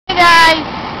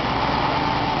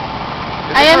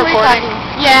recording?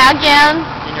 Yeah, again.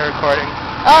 In your recording?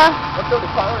 Let's go to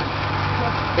power.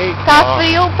 Hey, Tá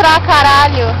frio pra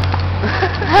caralho.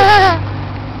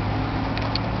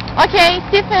 Okay,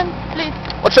 Stephen, please.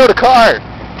 Let's show the car.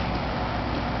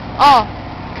 Oh,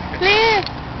 please.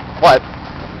 What?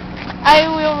 I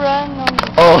will run on this.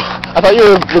 Oh, I thought you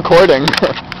were recording.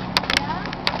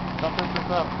 Something's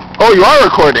up. Oh, you are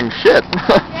recording. Shit.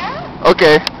 Yeah?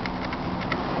 Okay.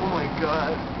 Oh my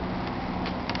god.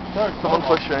 Someone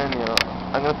push in, you know.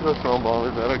 I'm gonna throw a snowball.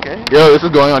 Is that okay? Yo, this is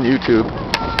going on YouTube.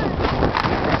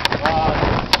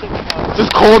 It's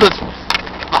just cold as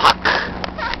fuck.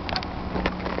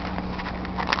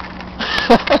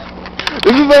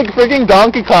 This is like freaking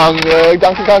Donkey Kong,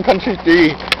 Donkey Kong Country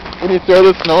 3. When you throw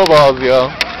the snowballs, yo.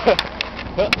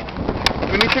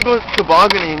 We need to go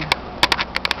tobogganing.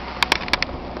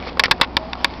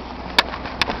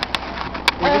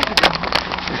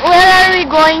 Where are we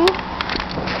going?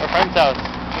 Our friend's house.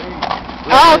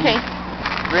 Oh, okay.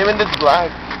 Raymond is black.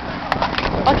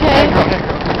 Okay.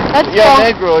 Let's Yeah, go.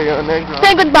 negro, yeah, negro.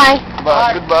 Say goodbye.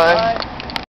 Bye. Goodbye.